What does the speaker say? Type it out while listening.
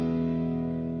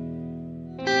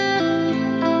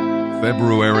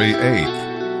February 8th.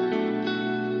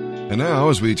 And now,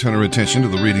 as we turn our attention to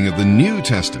the reading of the New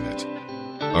Testament,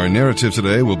 our narrative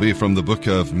today will be from the book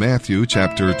of Matthew,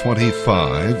 chapter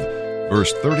 25,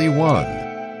 verse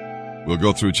 31. We'll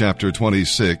go through chapter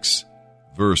 26,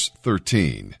 verse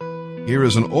 13. Here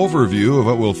is an overview of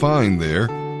what we'll find there.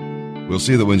 We'll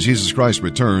see that when Jesus Christ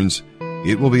returns,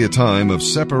 it will be a time of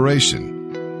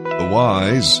separation. The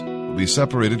wise will be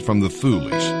separated from the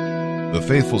foolish, the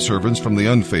faithful servants from the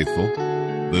unfaithful,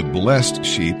 the blessed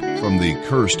sheep from the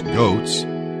cursed goats.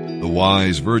 The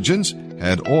wise virgins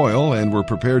had oil and were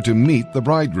prepared to meet the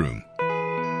bridegroom.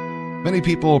 Many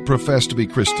people profess to be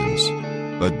Christians,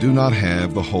 but do not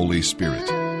have the Holy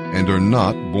Spirit and are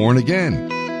not born again.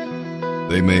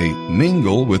 They may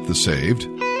mingle with the saved,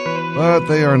 but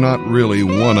they are not really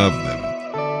one of them,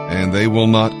 and they will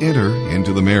not enter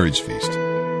into the marriage feast.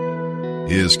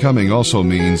 His coming also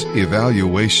means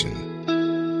evaluation.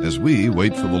 As we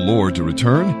wait for the Lord to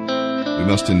return, we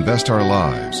must invest our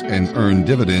lives and earn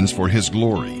dividends for His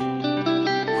glory.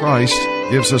 Christ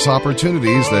gives us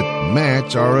opportunities that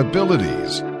match our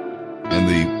abilities, and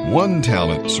the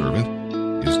 1-talent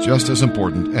servant is just as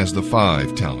important as the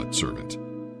 5-talent servant.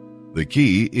 The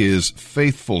key is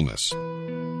faithfulness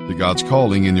to God's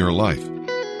calling in your life.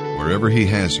 Wherever He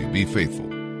has you, be faithful.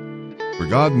 For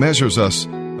God measures us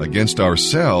against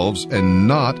ourselves and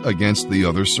not against the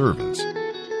other servants.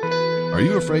 Are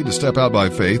you afraid to step out by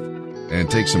faith and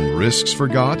take some risks for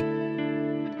God?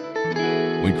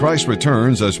 When Christ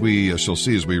returns, as we shall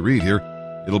see as we read here,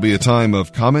 it'll be a time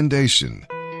of commendation.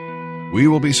 We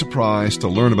will be surprised to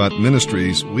learn about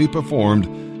ministries we performed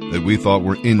that we thought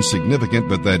were insignificant,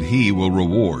 but that He will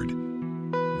reward.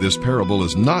 This parable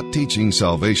is not teaching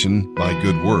salvation by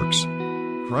good works.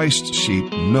 Christ's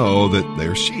sheep know that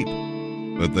they're sheep,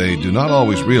 but they do not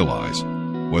always realize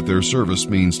what their service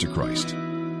means to Christ.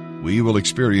 We will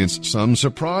experience some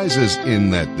surprises in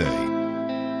that day.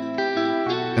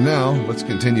 And now, let's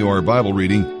continue our Bible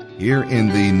reading here in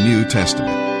the New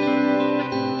Testament.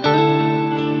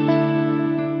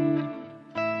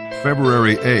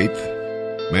 February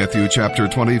 8th, Matthew chapter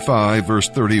 25, verse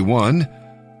 31,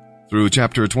 through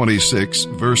chapter 26,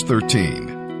 verse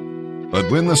 13.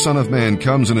 But when the Son of Man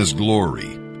comes in His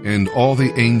glory, and all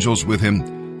the angels with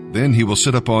Him, then He will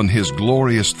sit upon His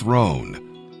glorious throne.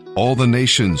 All the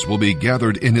nations will be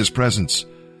gathered in His presence,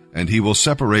 and He will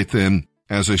separate them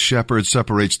as a shepherd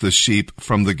separates the sheep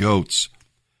from the goats.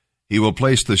 He will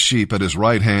place the sheep at His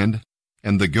right hand,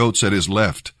 and the goats at His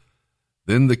left.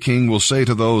 Then the King will say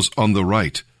to those on the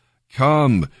right,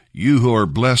 Come, you who are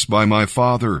blessed by my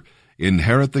Father,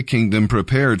 inherit the kingdom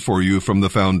prepared for you from the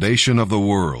foundation of the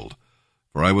world.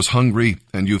 For I was hungry,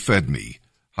 and you fed me.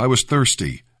 I was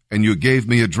thirsty, and you gave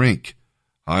me a drink.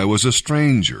 I was a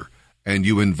stranger, and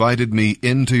you invited me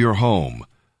into your home.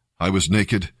 I was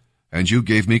naked, and you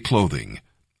gave me clothing.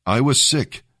 I was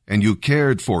sick, and you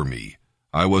cared for me.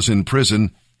 I was in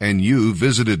prison, and you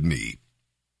visited me.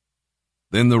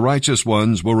 Then the righteous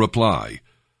ones will reply,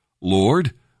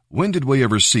 Lord, when did we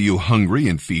ever see you hungry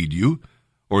and feed you,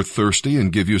 or thirsty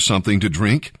and give you something to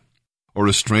drink, or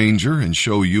a stranger and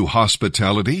show you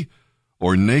hospitality,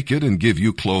 or naked and give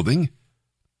you clothing?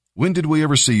 When did we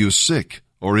ever see you sick,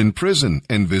 or in prison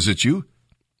and visit you?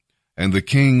 And the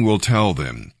King will tell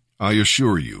them, I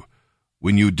assure you,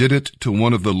 when you did it to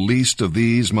one of the least of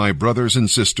these, my brothers and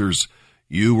sisters,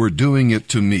 you were doing it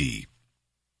to me.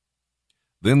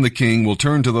 Then the King will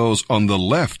turn to those on the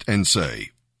left and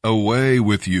say, Away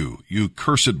with you, you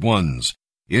cursed ones,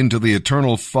 into the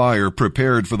eternal fire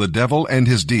prepared for the devil and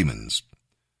his demons.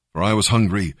 For I was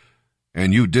hungry,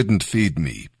 and you didn't feed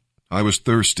me. I was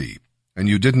thirsty, and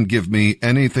you didn't give me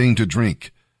anything to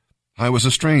drink. I was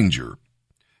a stranger,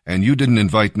 and you didn't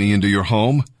invite me into your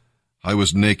home. I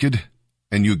was naked,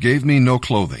 and you gave me no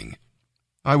clothing.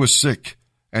 I was sick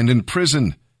and in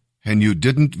prison, and you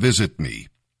didn't visit me.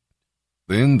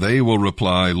 Then they will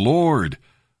reply, Lord,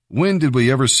 when did we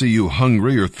ever see you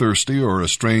hungry or thirsty or a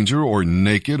stranger or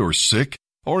naked or sick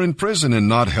or in prison and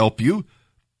not help you?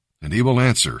 And He will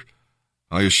answer,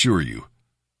 I assure you,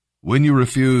 when you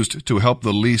refused to help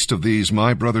the least of these,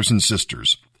 my brothers and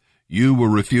sisters, you were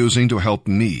refusing to help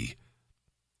me.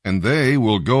 And they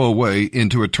will go away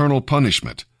into eternal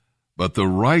punishment, but the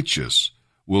righteous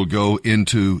will go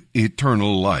into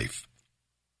eternal life.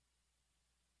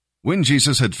 When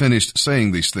Jesus had finished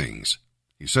saying these things,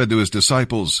 He said to His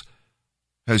disciples,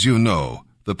 As you know,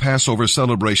 the Passover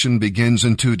celebration begins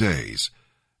in 2 days,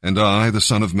 and I, the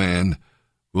Son of Man,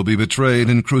 will be betrayed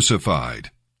and crucified.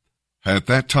 At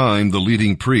that time, the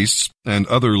leading priests and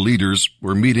other leaders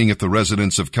were meeting at the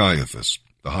residence of Caiaphas,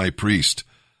 the high priest,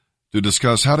 to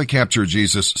discuss how to capture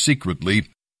Jesus secretly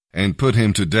and put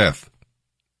him to death.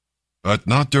 But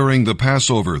not during the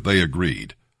Passover, they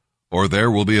agreed, or there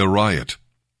will be a riot.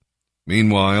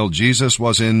 Meanwhile, Jesus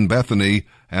was in Bethany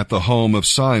at the home of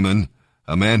Simon,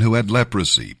 a man who had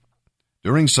leprosy.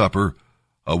 During supper,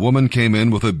 a woman came in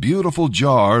with a beautiful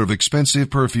jar of expensive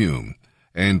perfume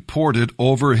and poured it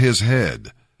over his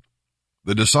head.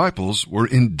 The disciples were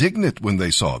indignant when they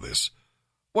saw this.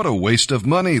 "What a waste of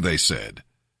money," they said.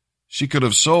 "She could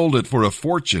have sold it for a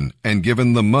fortune and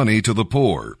given the money to the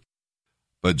poor."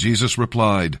 But Jesus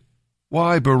replied,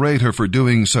 "Why berate her for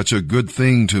doing such a good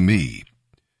thing to me?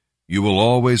 You will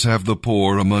always have the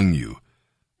poor among you,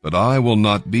 but I will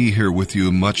not be here with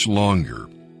you much longer.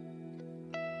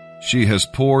 She has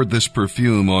poured this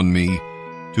perfume on me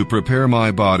to prepare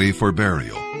my body for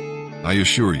burial. I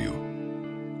assure you,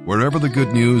 wherever the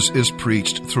good news is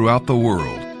preached throughout the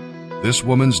world, this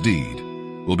woman's deed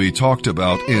will be talked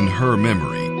about in her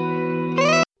memory."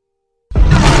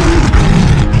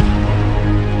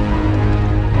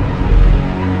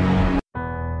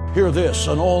 Hear this,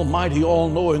 an almighty,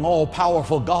 all-knowing,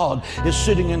 all-powerful God is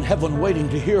sitting in heaven waiting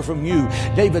to hear from you.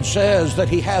 David says that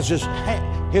he has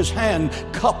his hand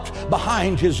cupped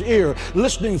behind his ear,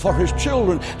 listening for his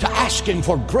children to ask him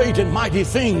for great and mighty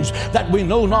things that we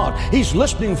know not. He's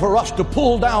listening for us to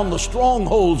pull down the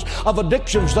strongholds of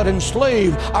addictions that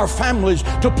enslave our families,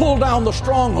 to pull down the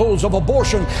strongholds of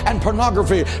abortion and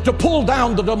pornography, to pull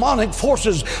down the demonic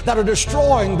forces that are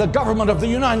destroying the government of the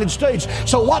United States.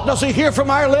 So what does he hear from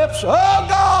our lips? "Oh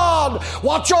God,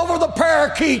 watch over the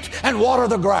parakeet and water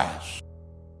the grass."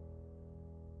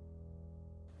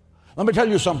 Let me tell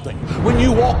you something. When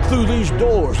you walk through these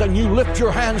doors and you lift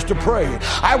your hands to pray,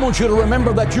 I want you to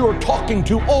remember that you're talking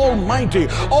to Almighty,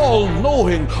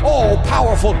 all-knowing,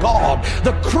 all-powerful God,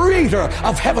 the creator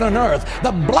of heaven and earth.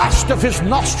 The blast of his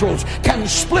nostrils can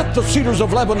split the cedars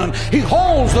of Lebanon. He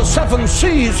holds the seven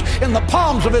seas in the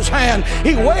palms of his hand.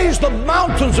 He weighs the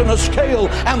mountains in a scale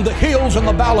and the hills in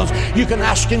the balance. You can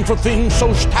ask him for things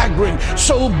so staggering,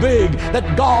 so big,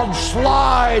 that God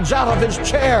slides out of his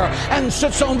chair and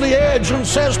sits on the edge and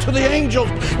says to the angels,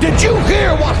 "Did you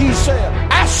hear what he said?"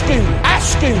 Ask him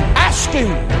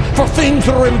for things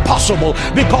that are impossible,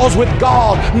 because with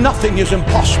God nothing is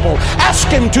impossible. Ask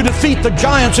him to defeat the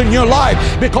giants in your life,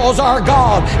 because our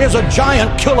God is a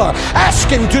giant killer. Ask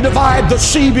him to divide the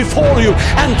sea before you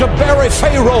and to bury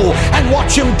Pharaoh and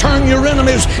watch him turn your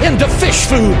enemies into fish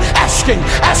food. Ask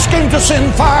him to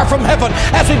send fire from heaven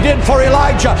as he did for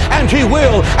Elijah, and he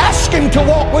will. Ask him to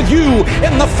walk with you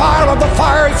in the fire of the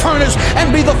fiery furnace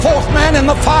and be the fourth man in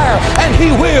the fire, and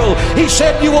he will. He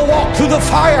said you will walk through the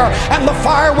fire and the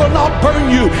fire will not burn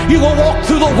you. You will walk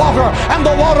through the water and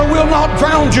the water will not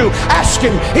drown you. Ask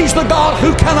him. He's the God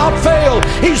who cannot fail.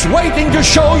 He's waiting to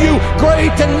show you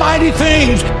great and mighty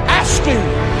things. Ask him.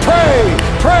 Pray.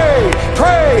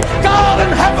 God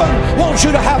in heaven wants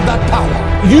you to have that power.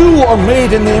 You are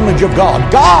made in the image of God.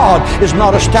 God is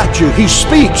not a statue. He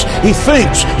speaks, he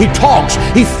thinks, he talks,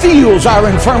 he feels our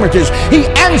infirmities, he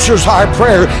answers our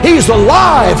prayer. He's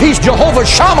alive. He's Jehovah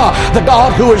Shammah, the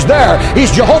God who is there.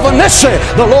 He's Jehovah Nissi,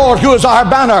 the Lord who is our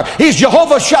banner. He's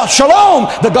Jehovah Shalom,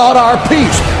 the God our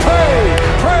peace. Pray.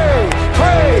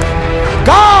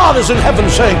 God is in heaven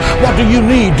saying, "What do you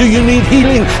need? Do you need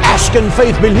healing? Ask in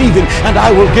faith, believing, and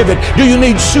I will give it. Do you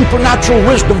need supernatural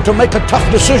wisdom to make a tough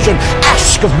decision?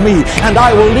 Ask of me, and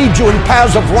I will lead you in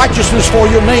paths of righteousness for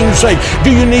your name's sake.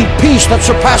 Do you need peace that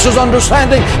surpasses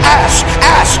understanding? Ask.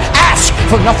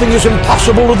 For nothing is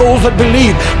impossible to those that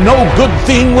believe. No good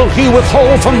thing will he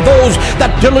withhold from those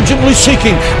that diligently seek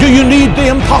him." Do you need the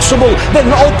impossible?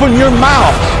 Then open your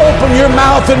mouth. Open your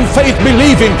mouth in faith,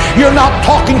 believing. You're not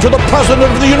talking to the President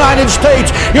of the United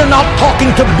States. You're not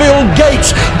talking to Bill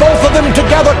Gates. Both of them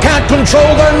together can't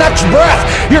control their next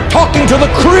breath. You're talking to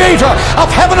the Creator of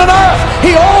heaven and earth.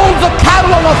 He owns the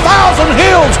cattle on 1,000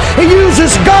 hills. He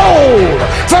uses gold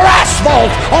for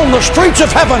asphalt on the streets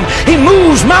of heaven. He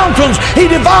moves mountains. He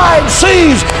divides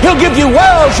seas. He'll give you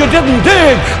wells you didn't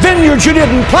dig, vineyards you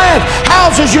didn't plant,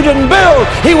 houses you didn't build.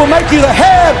 He will make you the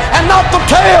head and not the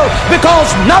tail,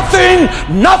 because nothing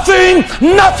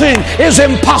is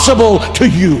impossible to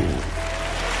you.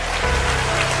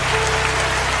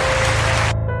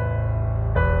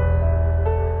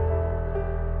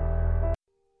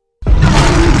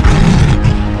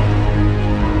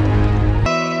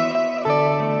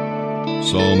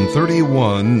 Psalm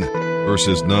 31,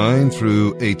 verses 9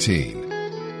 through 18.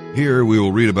 Here we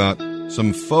will read about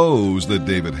some foes that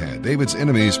David had. David's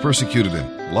enemies persecuted him,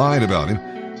 lied about him,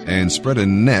 and spread a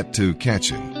net to catch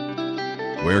him.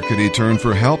 Where could he turn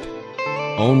for help?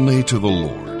 Only to the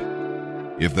Lord.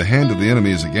 If the hand of the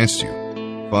enemy is against you,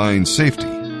 find safety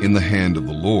in the hand of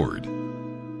the Lord.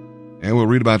 And we'll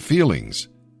read about feelings.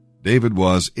 David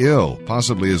was ill,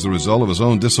 possibly as a result of his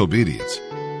own disobedience.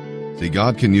 See,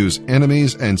 God can use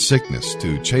enemies and sickness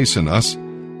to chasten us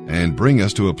and bring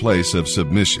us to a place of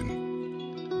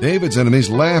submission. David's enemies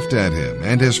laughed at him,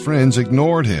 and his friends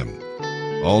ignored him.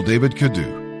 All David could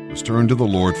do was turn to the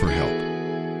Lord for help,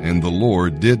 and the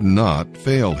Lord did not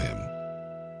fail him.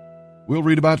 We'll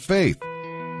read about faith.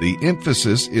 The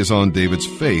emphasis is on David's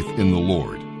faith in the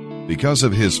Lord. Because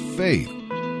of his faith,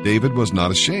 David was not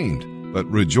ashamed, but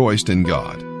rejoiced in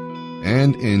God,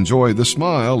 and enjoyed the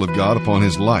smile of God upon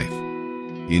his life.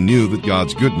 He knew that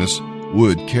God's goodness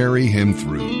would carry him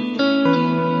through.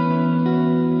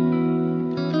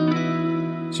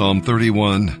 Psalm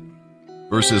 31,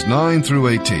 verses 9 through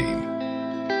 18.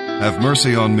 Have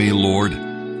mercy on me, Lord,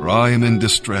 for I am in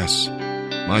distress.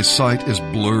 My sight is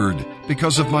blurred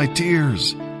because of my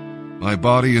tears. My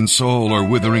body and soul are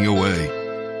withering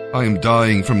away. I am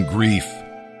dying from grief.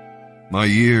 My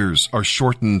years are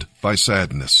shortened by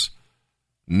sadness.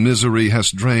 Misery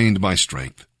has drained my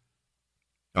strength.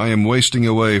 I am wasting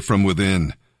away from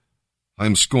within. I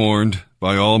am scorned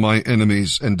by all my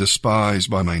enemies and despised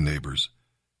by my neighbors.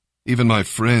 Even my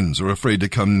friends are afraid to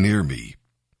come near me.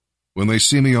 When they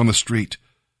see me on the street,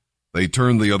 they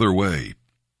turn the other way.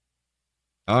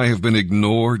 I have been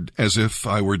ignored as if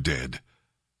I were dead,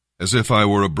 as if I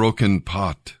were a broken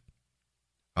pot.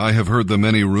 I have heard the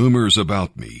many rumors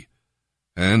about me,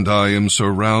 and I am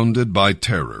surrounded by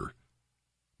terror.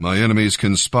 My enemies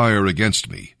conspire against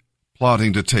me,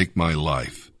 plotting to take my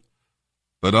life.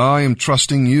 But I am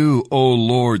trusting you, O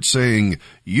Lord, saying,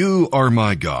 you are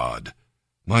my God.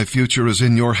 My future is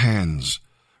in your hands.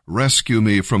 Rescue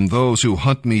me from those who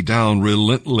hunt me down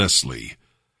relentlessly.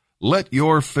 Let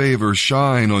your favor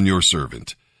shine on your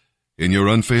servant. In your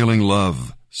unfailing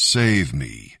love, save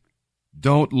me.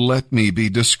 Don't let me be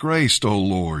disgraced, O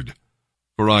Lord.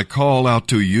 For I call out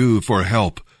to you for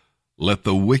help. Let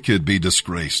the wicked be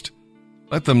disgraced.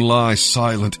 Let them lie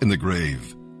silent in the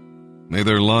grave. May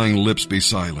their lying lips be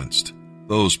silenced,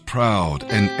 those proud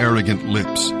and arrogant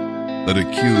lips that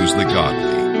accuse the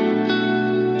godly.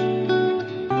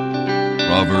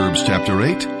 Proverbs chapter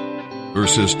 8,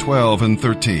 verses 12 and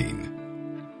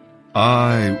 13.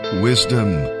 I,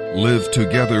 wisdom, live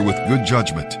together with good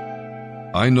judgment.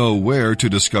 I know where to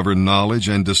discover knowledge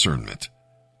and discernment.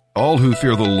 All who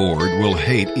fear the Lord will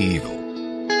hate evil.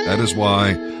 That is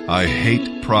why I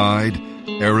hate pride,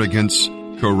 arrogance,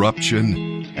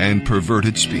 corruption, and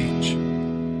perverted speech.